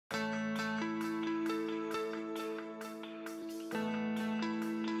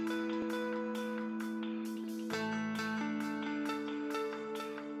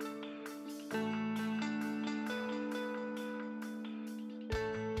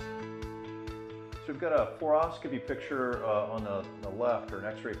So we've got a fluoroscopy picture on the left, or an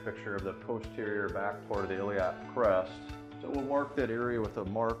x-ray picture of the posterior back part of the iliac crest. So we'll mark that area with a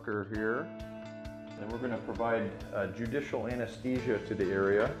marker here. And we're going to provide judicial anesthesia to the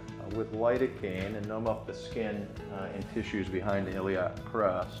area with lidocaine and numb up the skin and tissues behind the iliac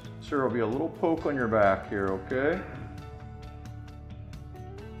crest. So there will be a little poke on your back here, okay?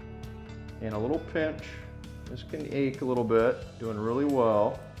 And a little pinch. This can ache a little bit. Doing really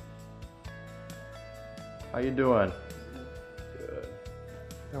well. How you doing? Good.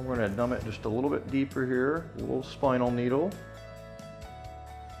 And we're going to numb it just a little bit deeper here. A little spinal needle.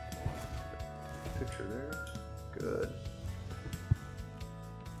 Picture there. Good.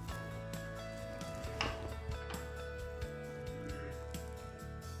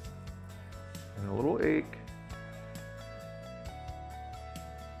 And a little ache.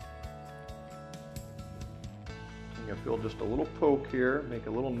 You can feel just a little poke here. Make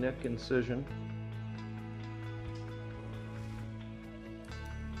a little nick incision.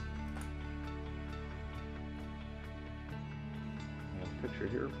 Picture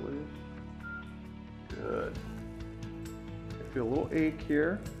here, please. Good. I feel a little ache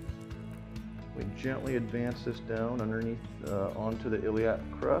here. We gently advance this down underneath onto the iliac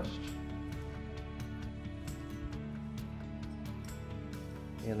crest.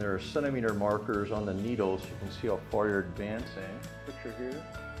 And there are centimeter markers on the needles. You can see how far you're advancing. Picture here.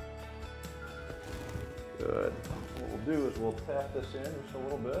 Good. What we'll do is we'll tap this in just a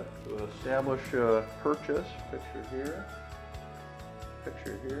little bit to establish purchase. Picture here.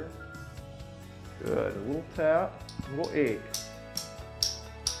 Picture here. Good. A little tap, a little ache.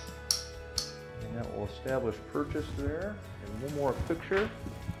 And that will establish purchase there. And one more picture.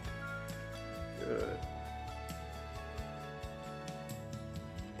 Good.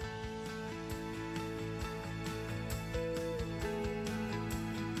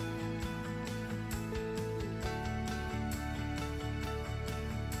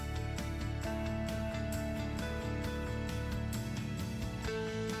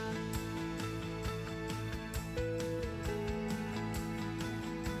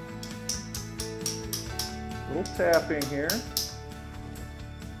 Little tapping here. Picture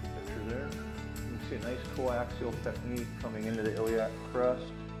there. You can see a nice coaxial technique coming into the iliac crest.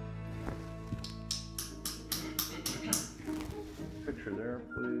 Picture there,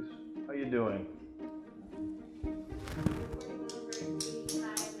 please. How you doing?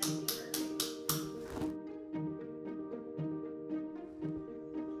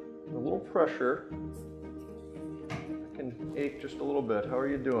 A little pressure. It can ache just a little bit. How are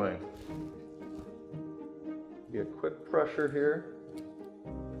you doing? Get quick pressure here.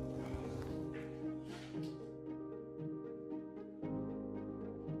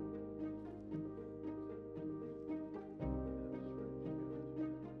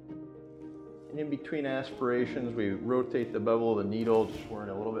 And in between aspirations, we rotate the bevel of the needle, just we're in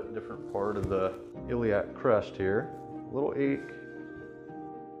a little bit different part of the iliac crest here. A little ache.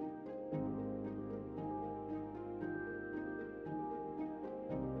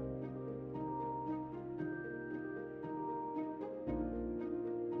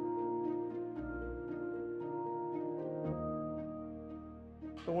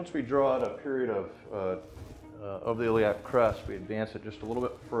 So once we draw out a period of the iliac crest, we advance it just a little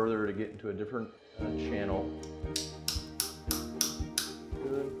bit further to get into a different channel.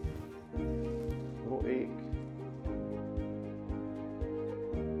 Good. A little ache.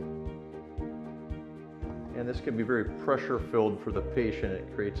 And this can be very pressure filled for the patient.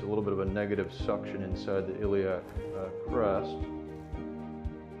 It creates a little bit of a negative suction inside the iliac crest.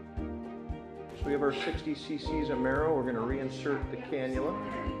 So we have our 60 cc's of marrow. We're going to reinsert the cannula.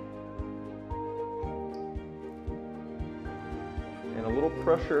 And a little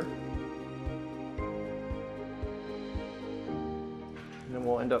pressure. And then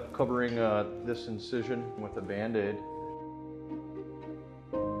we'll end up covering this incision with a Band-Aid.